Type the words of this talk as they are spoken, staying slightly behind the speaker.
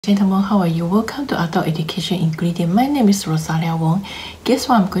Gentlemen, how are you? Welcome to Adult Education Ingredient. My name is Rosalia Wong. Guess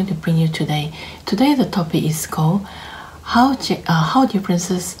what I'm going to bring you today? Today the topic is called how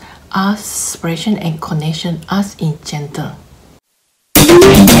differences are separation and connection as in gender.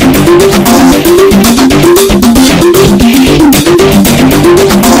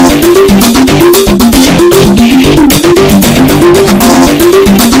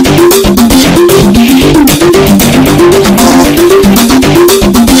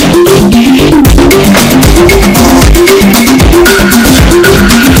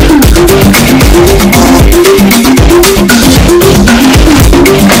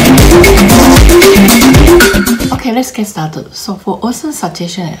 Let's get started. So for awesome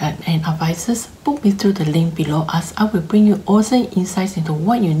suggestions and advices, book me through the link below as I will bring you awesome insights into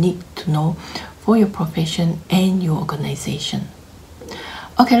what you need to know for your profession and your organization.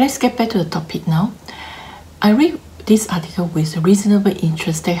 Okay, let's get back to the topic now. I read this article with reasonable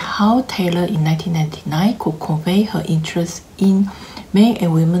interest at how Taylor in 1999 could convey her interest in men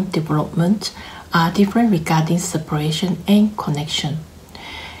and women development are different regarding separation and connection.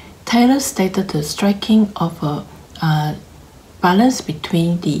 Taylor stated the striking of a balance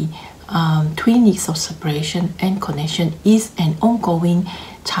between the twin needs of separation and connection is an ongoing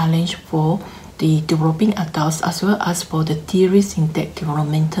challenge for the developing adults as well as for the theorists in that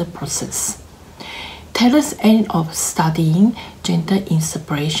developmental process. Taylor's aim of studying gender in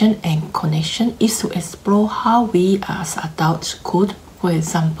separation and connection is to explore how we as adults could, for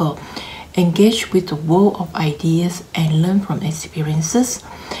example, engage with the world of ideas and learn from experiences,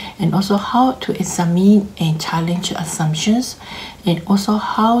 and also how to examine and challenge assumptions, and also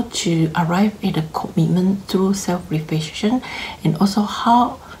how to arrive at a commitment through self-reflection, and also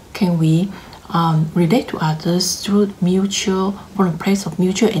how can we relate to others through from a place of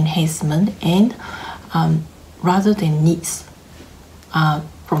mutual enhancement and rather than needs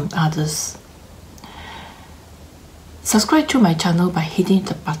from others. Subscribe to my channel by hitting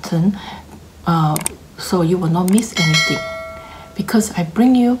the button so you will not miss anything, because I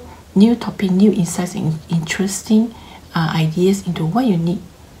bring you new topic, new insights, and interesting ideas into what you need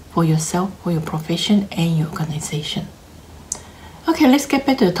for yourself, for your profession and your organization. Okay, let's get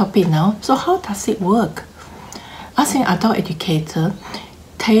back to the topic now. So how does it work? As an adult educator,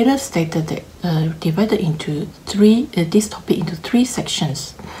 Taylor stated that divided into this topic into three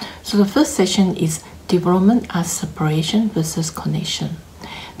sections. So the first section is development as separation versus connection.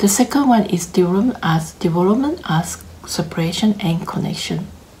 The second one is development as separation and connection.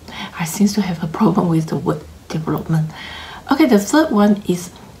 I seem to have a problem with the word development. Okay, the third one is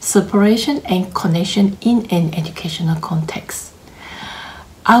separation and connection in an educational context.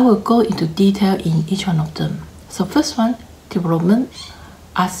 I will go into detail in each one of them. So first one, development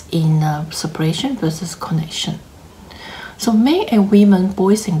as in separation versus connection. So men and women,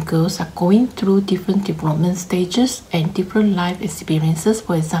 boys and girls are going through different development stages and different life experiences.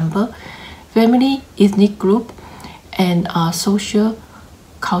 For example, family, ethnic group, and social,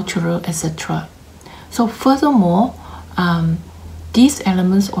 cultural, etc. So furthermore, these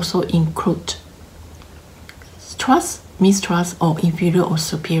elements also include trust, mistrust, or inferior or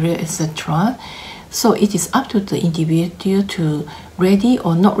superior, etc. So it is up to the individual to ready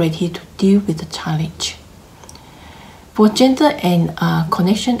or not ready to deal with the challenge. For gender and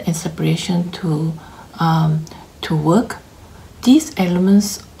connection and separation to work, these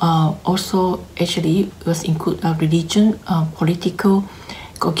elements also actually was include religion, political,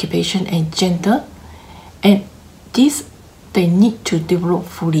 occupation, and gender, and these they need to develop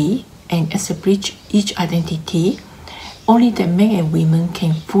fully and establish each identity. Only the men and women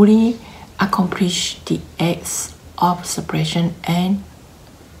can fully accomplish the acts of separation and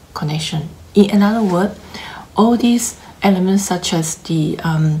connection. In another word, all these elements such as the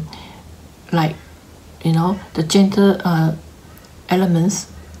the gender elements,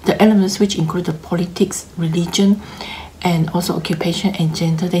 the elements which include the politics, religion, and also occupation and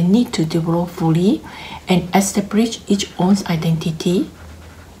gender, they need to develop fully and establish each one's identity,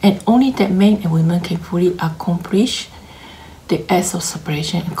 and only that men and women can fully accomplish the acts of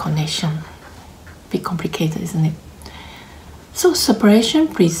separation and connection. Bit complicated, isn't it? So separation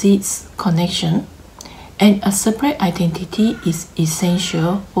precedes connection, and a separate identity is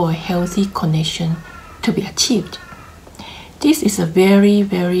essential for a healthy connection to be achieved. This is a very,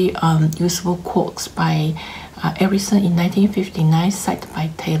 very useful quote by Erickson in 1959, cited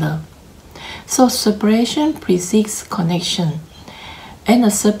by Taylor. So separation precedes connection, and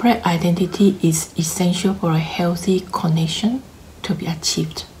a separate identity is essential for a healthy connection to be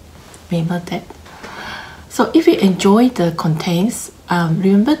achieved. Remember that? So if you enjoy the contents,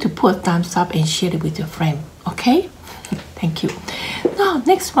 remember to put a thumbs up and share it with your friend. Okay? Thank you. Now Now,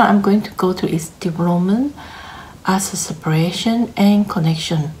 next one I'm going to go to is development as a separation and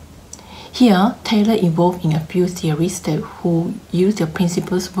connection. Here, Taylor involved in a few theories that who use their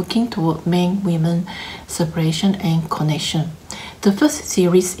principles working toward man-women separation and connection. The first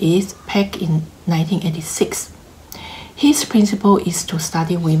series is back in 1986. His principle is to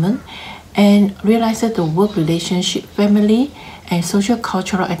study women and realize that the work relationship, family, and social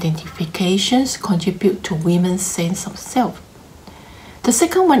cultural identifications contribute to women's sense of self. The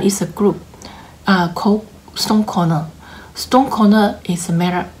second one is a group called Stone Corner. Stone Corner is a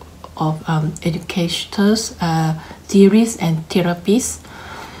made up of educators, theories, and therapists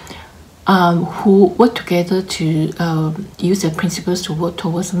who work together to use their principles to work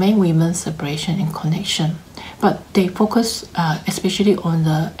towards man-women separation and connection. But they focus especially on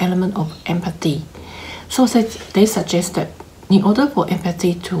the element of empathy. So they suggest that in order for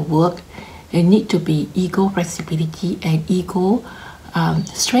empathy to work, there need to be ego flexibility and ego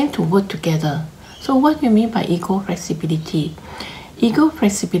strength to work together. So what do you mean by ego flexibility? Ego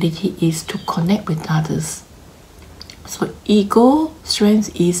flexibility is to connect with others. So ego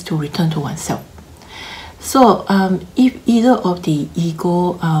strength is to return to oneself. So if either of the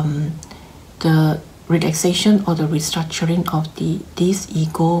ego, the relaxation or the restructuring of these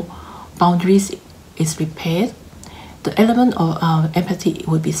ego boundaries is repaired, the element of empathy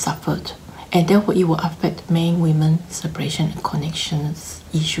will be suffered, and therefore it will affect man-women separation and connections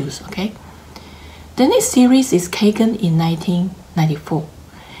issues. Okay. The next series is Kagan in 1994.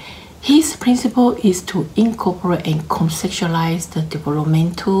 His principle is to incorporate and conceptualize the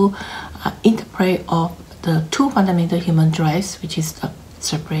developmental interplay of the two fundamental human drives, which is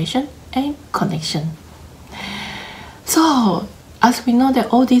separation and connection. So, as we know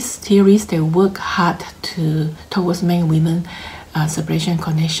that all these theories, they work hard towards man-women separation and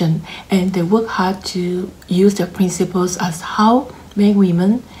connection, and they work hard to use their principles as how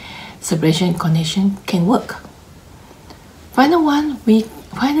man-women separation and connection can work.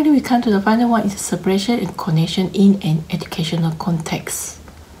 Finally, we come to the final one is separation and connection in an educational context.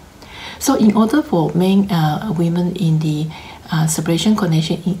 So in order for men women in the separation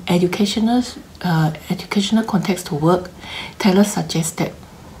connection in educational context to work, Taylor suggests that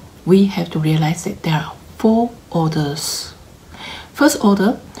we have to realize that there are 4 orders. First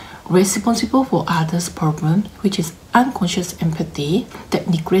order, responsible for others' problem, which is unconscious empathy that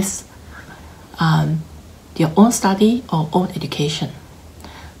neglects their own study or own education.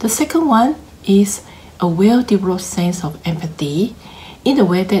 The second one is a well-developed sense of empathy in the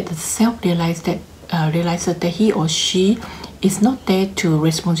way that the self realizes that he or she is not there to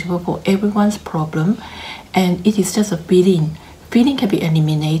responsible for everyone's problem, and it is just a feeling. Feeling can be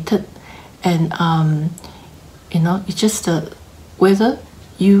eliminated, and it's just whether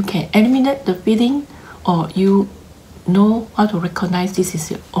you can eliminate the feeling or you know how to recognize this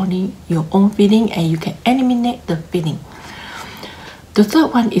is only your own feeling and you can eliminate the feeling. The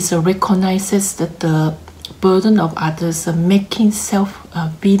third one is recognizes that the burden of others making self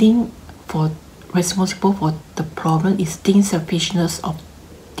feeling for responsible for the problem is the selfishness of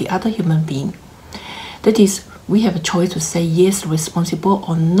the other human being. That is, we have a choice to say yes, responsible,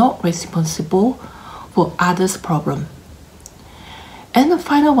 or not responsible for others' problem. And the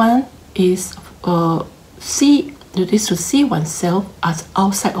final one is to see oneself as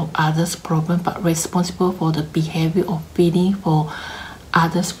outside of others' problem, but responsible for the behavior or feeling for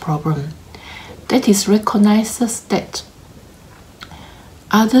others' problem. That is, recognizes that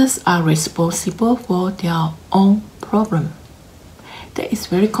others are responsible for their own problem. That is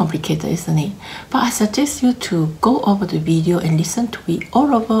very complicated, isn't it? But I suggest you to go over the video and listen to it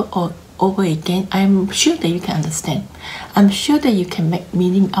all over again. I'm sure that you can understand. I'm sure that you can make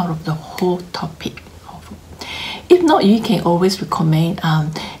meaning out of the whole topic. If not, you can always comment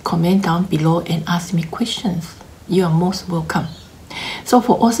down below and ask me questions. You are most welcome. So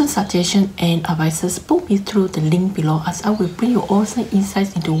for awesome suggestions and advices, book me through the link below, as I will bring you awesome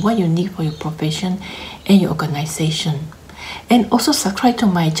insights into what you need for your profession and your organization. And also subscribe to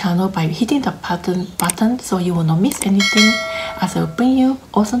my channel by hitting the button so you will not miss anything, as I will bring you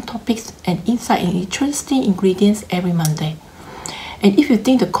awesome topics and insight and interesting ingredients every Monday. And if you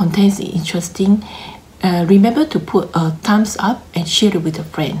think the content is interesting, remember to put a thumbs up and share it with a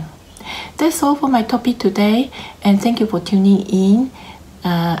friend. That's all for my topic today, and thank you for tuning in.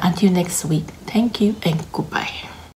 Until next week, thank you and goodbye.